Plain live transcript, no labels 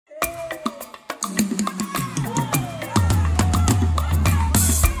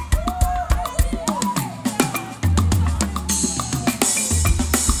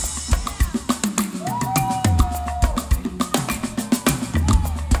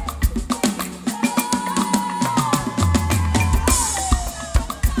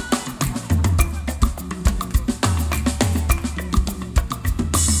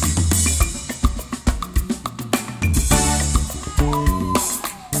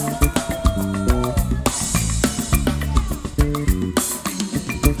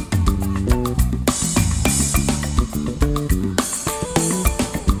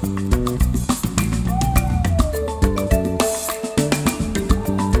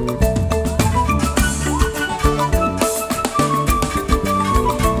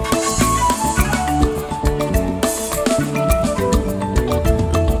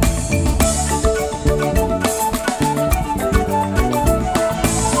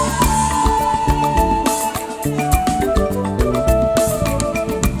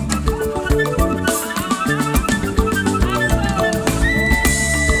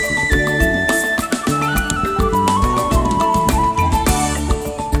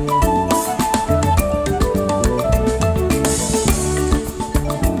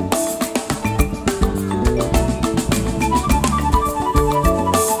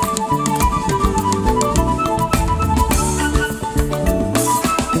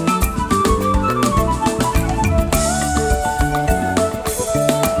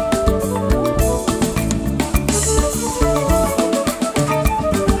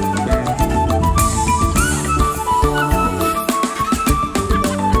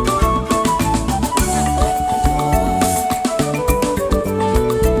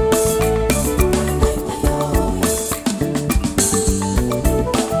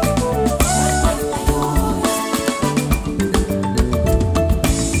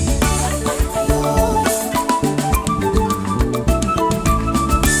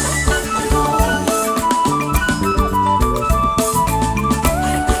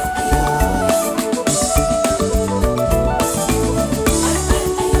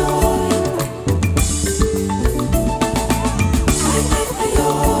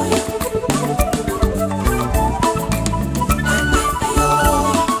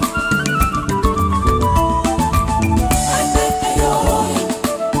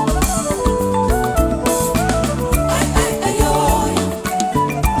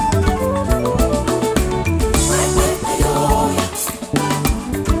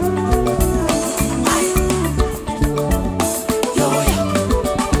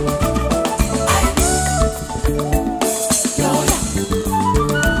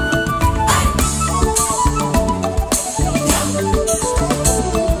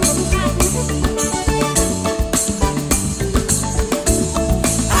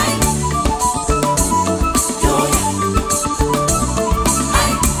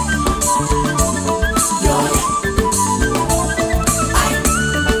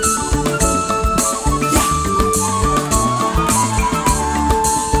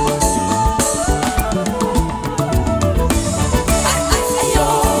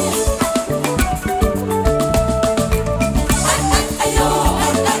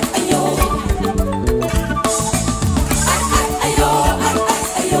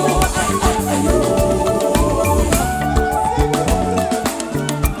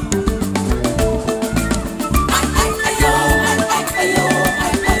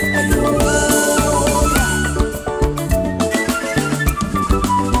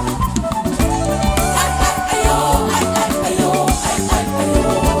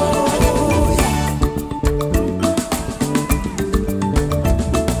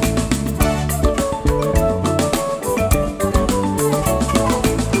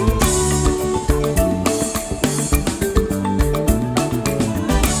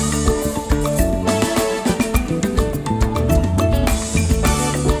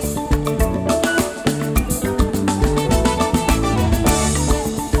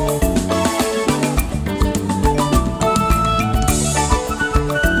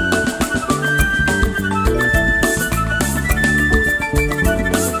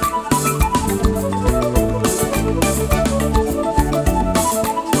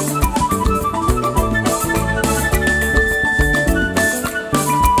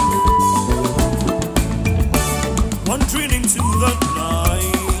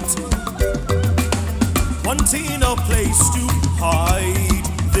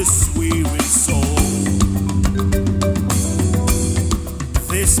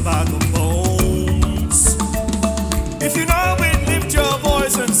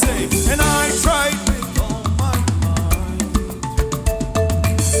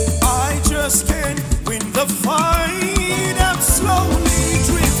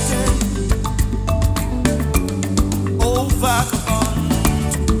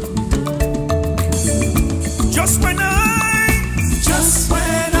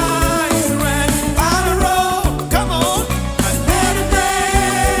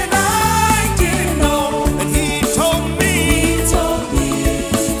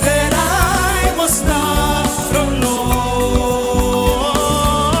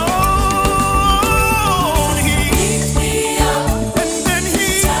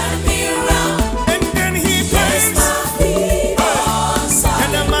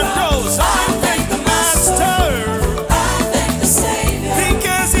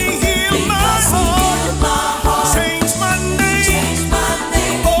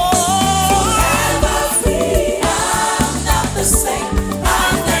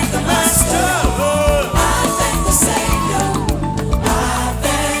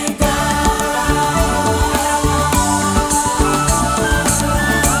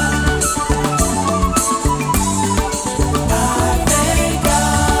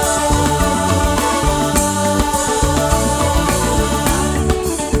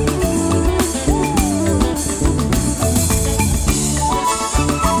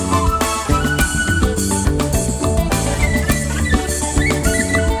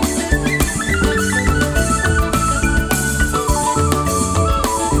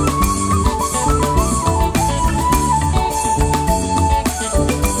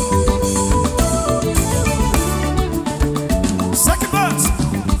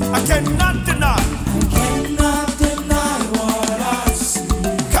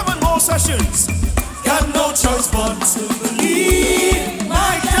sessions. Got no choice but to believe.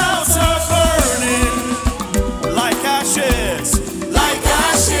 My doubts are burning like ashes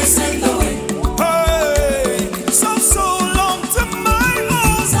in the wind. Hey, so long to my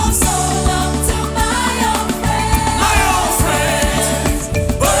old, so long to my old friends. My old friends,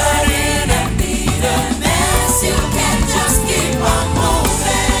 burning and bitterness. You can't just keep on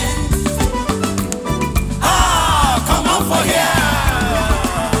moving. Ah, come on for here.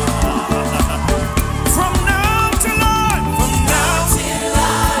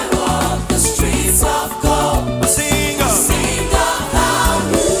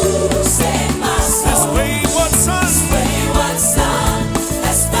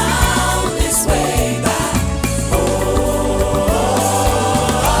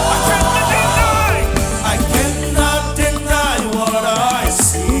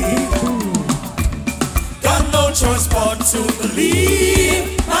 To believe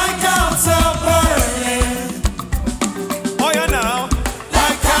my doubts are burning. Oh yeah now,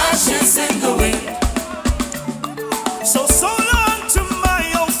 like ashes in the wind. So long to my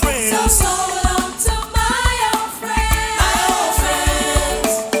old friends. So long to my old friends. My old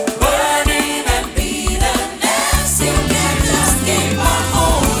friends, burning and bitterness. You can't just keep on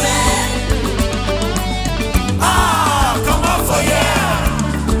moving. Ah, come on for yeah.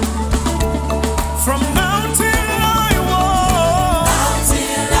 From now till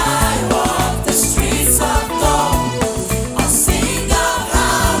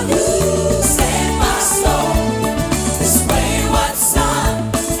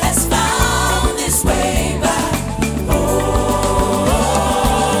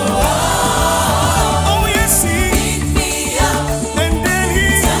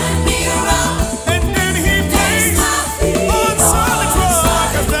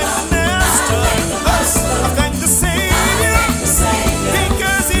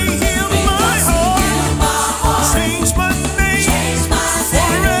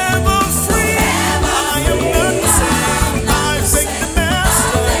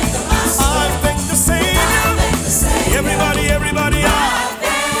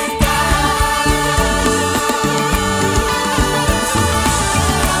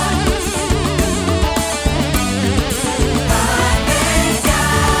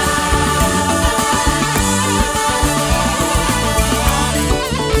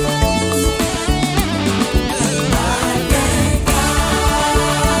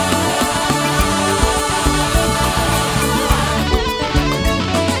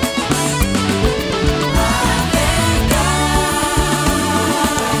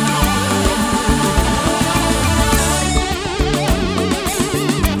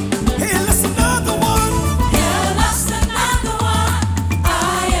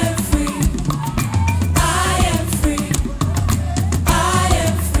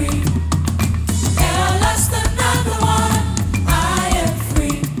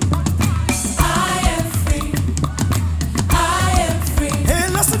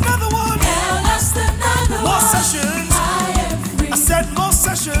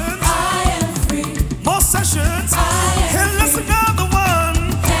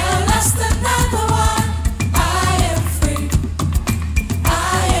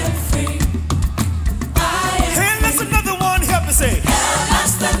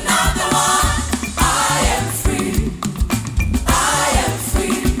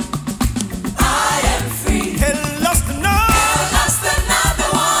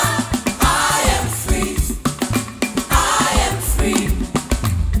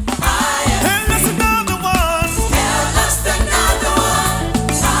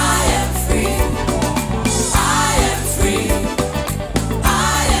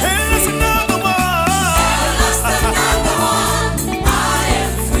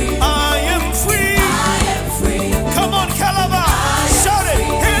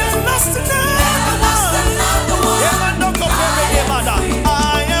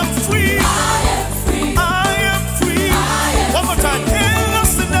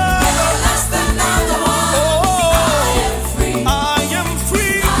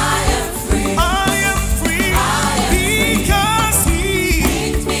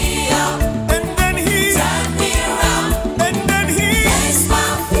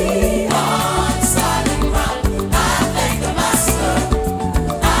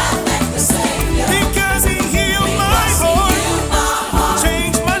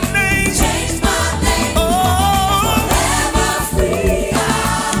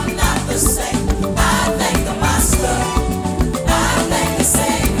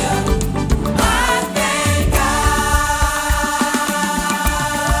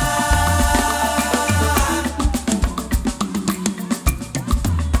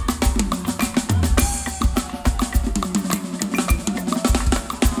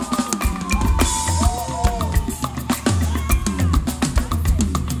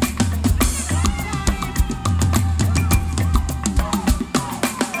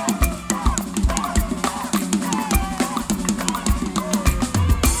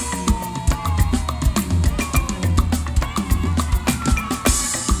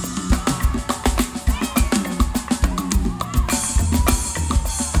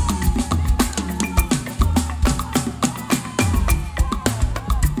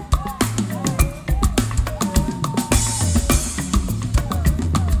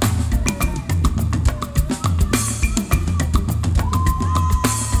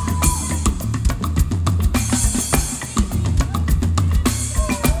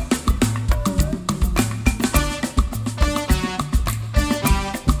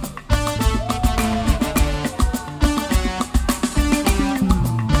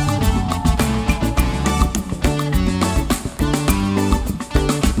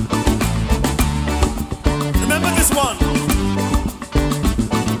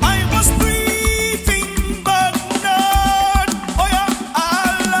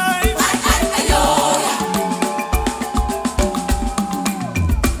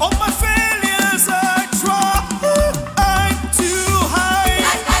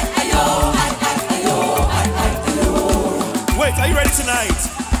tonight.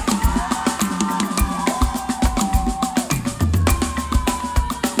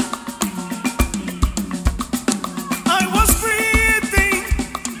 I was breathing,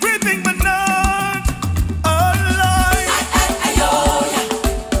 but not alive.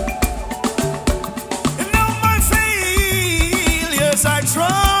 And all my failures I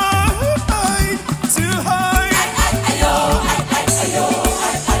tried to hide.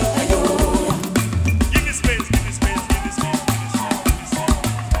 Give me space, give me space, give me space, give me space.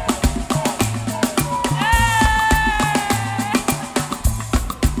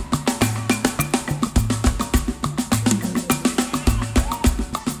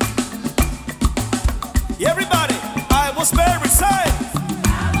 Everybody, I was very sad.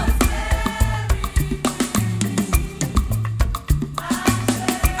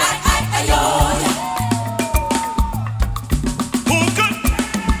 Who could?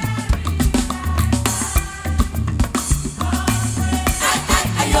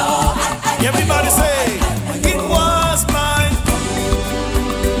 Everybody say, it was mine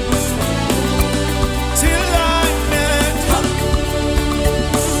till I met.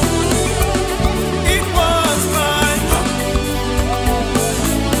 It was mine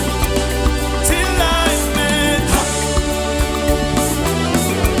till I met.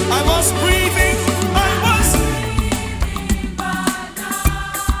 I was breathing, I was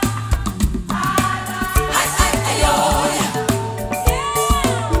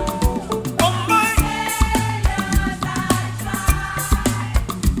on my.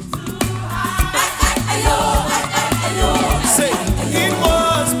 Say, it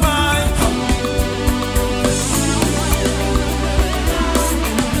was mine.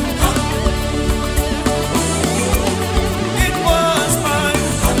 It was mine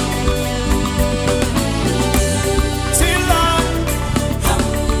till I.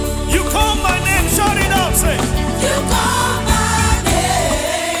 You call my name, shout it out, say. You call my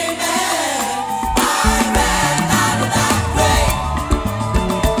name and I ran out of that grave.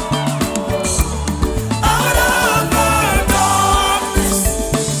 Out of the darkness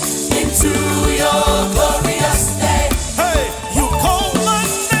into your glorious day. Hey, you call my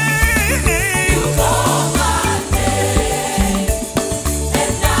name. You call my name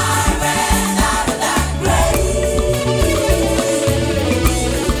and I ran out of that grave.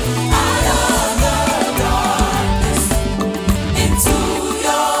 Out of the darkness into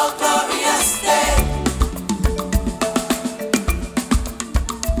your glorious day.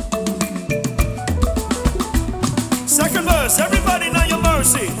 Second verse, everybody now your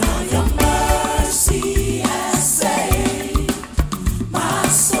mercy. Now your mercy has saved my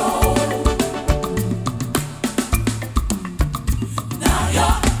soul. Now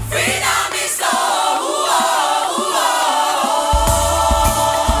your freedom is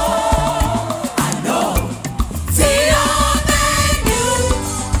I know the only you,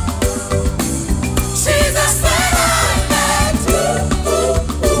 Jesus, when I met you.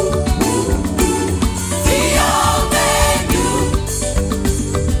 The only you,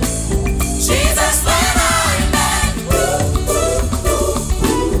 Jesus, when I met you.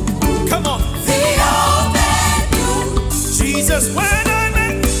 Come on. The only you, Jesus, when I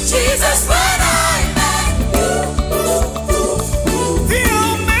met. Jesus, when I met you. The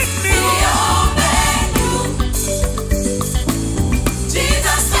only you,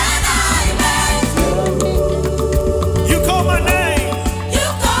 Jesus, when I met you. You call my name. You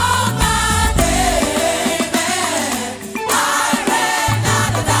call my name and I ran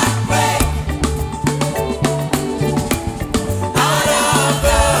out of that grave. Out of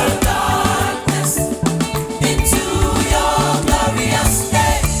the darkness into your glorious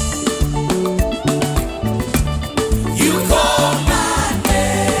day. You call my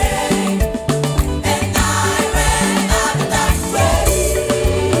name and I ran out of that grave.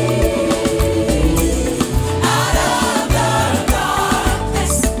 Out of the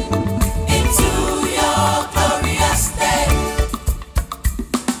darkness into your glorious day.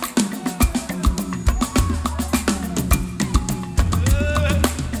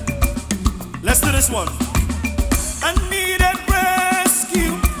 Let's do this one. I needed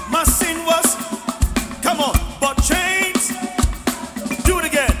rescue. My sin was, come on, but chains. Do it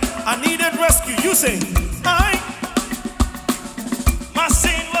again. I needed rescue. You sing. My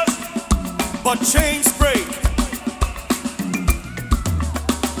sin was, but chains break.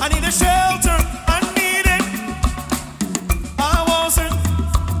 I needed shelter. I wasn't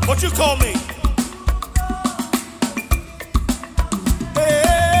what you call me.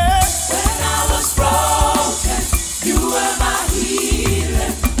 Hey. When I was broken, you were my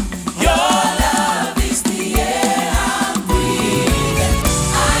healer. Your love is the air I'm breathing.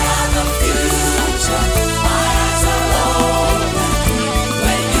 I have a future. My eyes are open.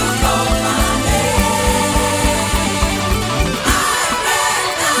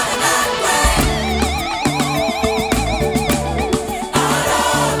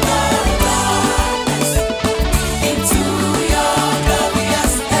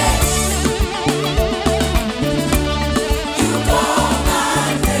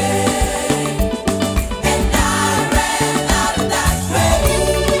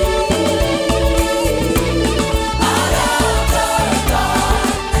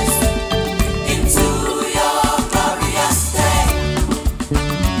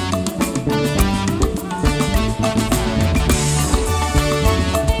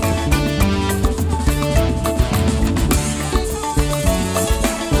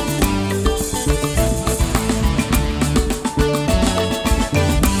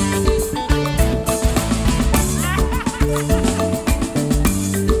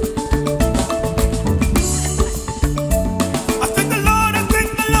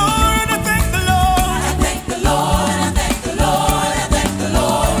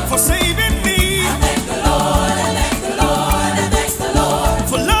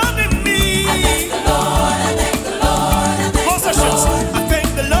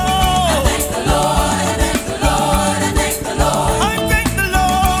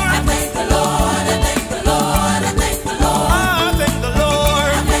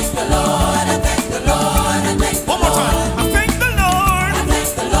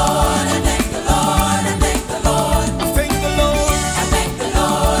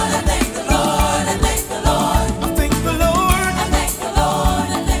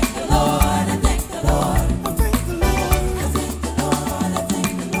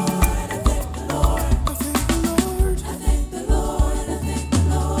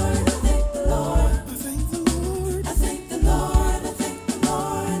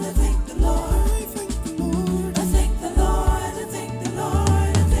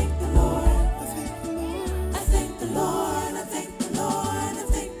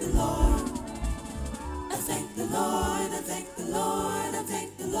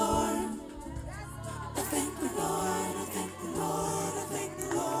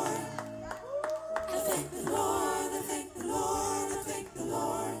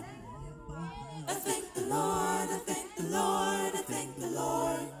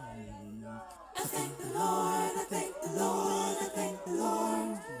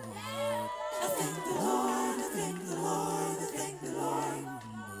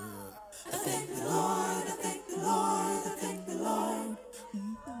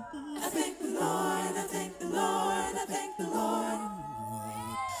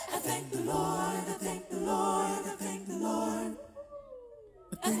 thank the Lord, I thank the Lord, I thank the Lord.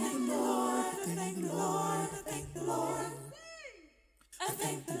 I thank the Lord, I thank the Lord, I thank the Lord. I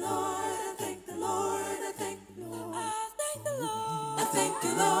thank the Lord, I thank the Lord, I thank the Lord. I thank the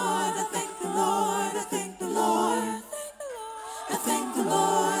Lord, I thank the Lord, I thank the Lord. I thank the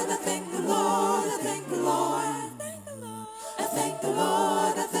Lord, I thank the Lord, I thank the Lord. I thank the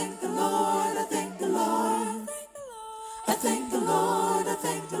Lord, I thank the Lord, I thank the Lord. I thank the Lord, I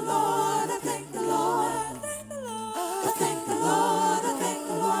thank the Lord, I thank the Lord. I thank the Lord, I thank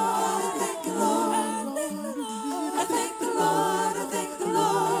the Lord, I thank the Lord. I thank the Lord, I thank the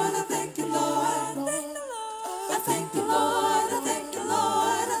Lord, I thank the Lord. I thank the Lord, I thank the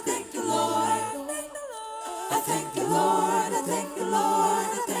Lord, I thank the Lord. I thank the Lord, I thank the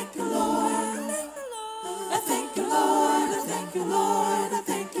Lord, I thank the Lord. I thank the Lord, I thank the Lord, I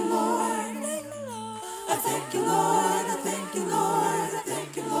thank the Lord. I thank you, Lord, I thank you, Lord, I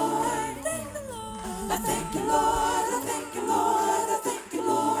thank you, Lord. I thank you, Lord.